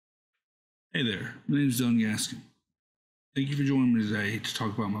Hey there, my name is Dylan Gaskin. Thank you for joining me today to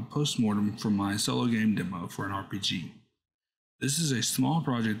talk about my postmortem for my solo game demo for an RPG. This is a small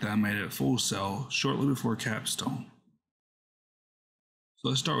project that I made at Full Sail shortly before Capstone. So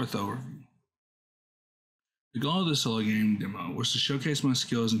let's start with the overview. The goal of this solo game demo was to showcase my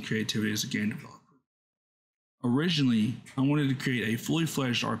skills and creativity as a game developer. Originally, I wanted to create a fully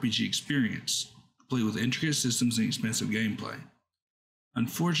fledged RPG experience, complete with intricate systems and expensive gameplay.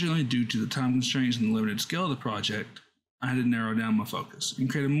 Unfortunately, due to the time constraints and the limited scale of the project, I had to narrow down my focus and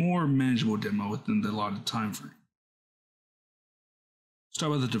create a more manageable demo within the allotted time frame. Let's talk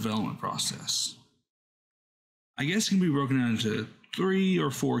about the development process. I guess it can be broken down into 3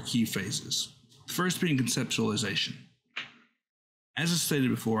 or 4 key phases. The first being conceptualization. As I stated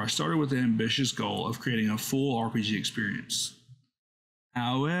before, I started with the ambitious goal of creating a full RPG experience.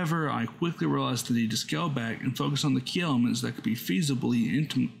 However, I quickly realized the need to scale back and focus on the key elements that could be feasibly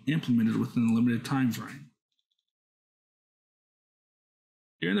implemented within a limited time frame.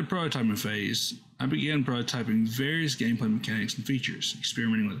 During the prototyping phase, I began prototyping various gameplay mechanics and features,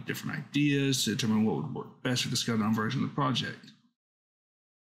 experimenting with different ideas to determine what would work best for the scaled-down version of the project.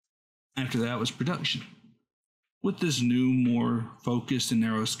 After that was production. With this new, more focused and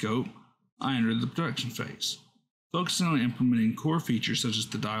narrow scope, I entered the production phase, focusing on implementing core features such as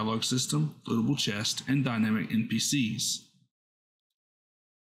the dialogue system, lootable chest, and dynamic NPCs.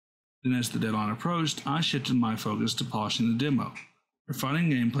 Then as the deadline approached, I shifted my focus to polishing the demo,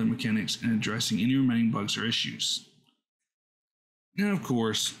 refining gameplay mechanics, and addressing any remaining bugs or issues. And of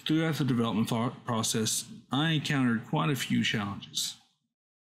course, throughout the development process, I encountered quite a few challenges.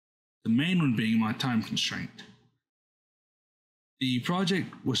 The main one being my time constraint. The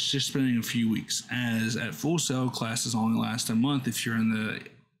project was just spending a few weeks, as at Full Sail classes only last a month if you're in the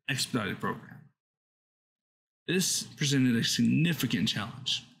expedited program. This presented a significant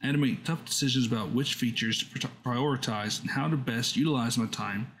challenge. I had to make tough decisions about which features to prioritize and how to best utilize my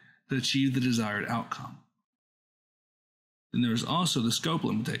time to achieve the desired outcome. Then there was also the scope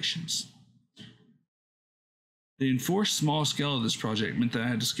limitations. The enforced small scale of this project meant that I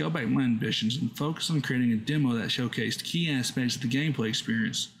had to scale back my ambitions and focus on creating a demo that showcased key aspects of the gameplay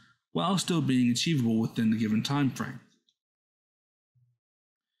experience while still being achievable within the given time frame.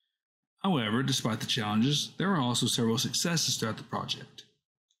 However, despite the challenges, there were also several successes throughout the project.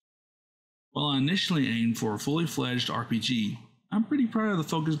 While I initially aimed for a fully fledged RPG, I'm pretty proud of the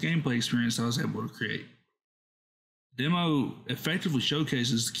focused gameplay experience I was able to create. The demo effectively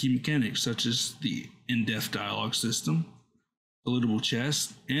showcases the key mechanics such as the in-depth dialogue system, the lootable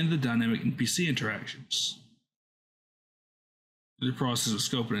chest, and the dynamic NPC interactions. Through the process of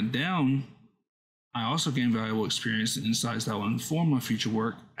scoping it down, I also gained valuable experience and insights that will inform my future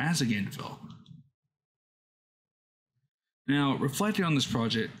work as a game developer. Now, reflecting on this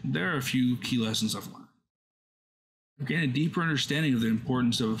project, there are a few key lessons I've learned. I've gained a deeper understanding of the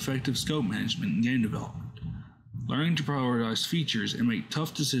importance of effective scope management in game development. Learning to prioritize features and make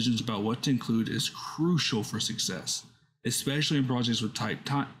tough decisions about what to include is crucial for success, especially in projects with tight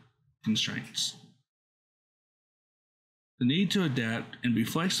time constraints. The need to adapt and be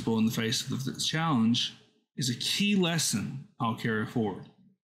flexible in the face of the challenge is a key lesson I'll carry forward.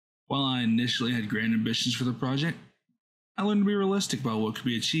 While I initially had grand ambitions for the project, I learned to be realistic about what could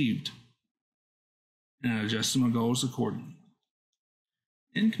be achieved, and I adjusted my goals accordingly.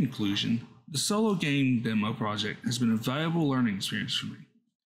 In conclusion, the solo game demo project has been a valuable learning experience for me.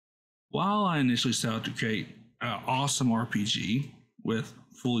 While I initially set out to create an awesome RPG with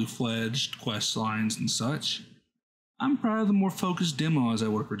fully fledged quest lines and such, I'm proud of the more focused demo I was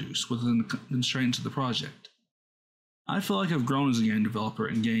able to produce within the constraints of the project. I feel like I've grown as a game developer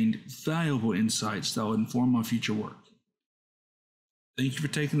and gained valuable insights that will inform my future work. Thank you for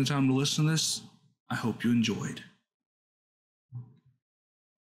taking the time to listen to this. I hope you enjoyed.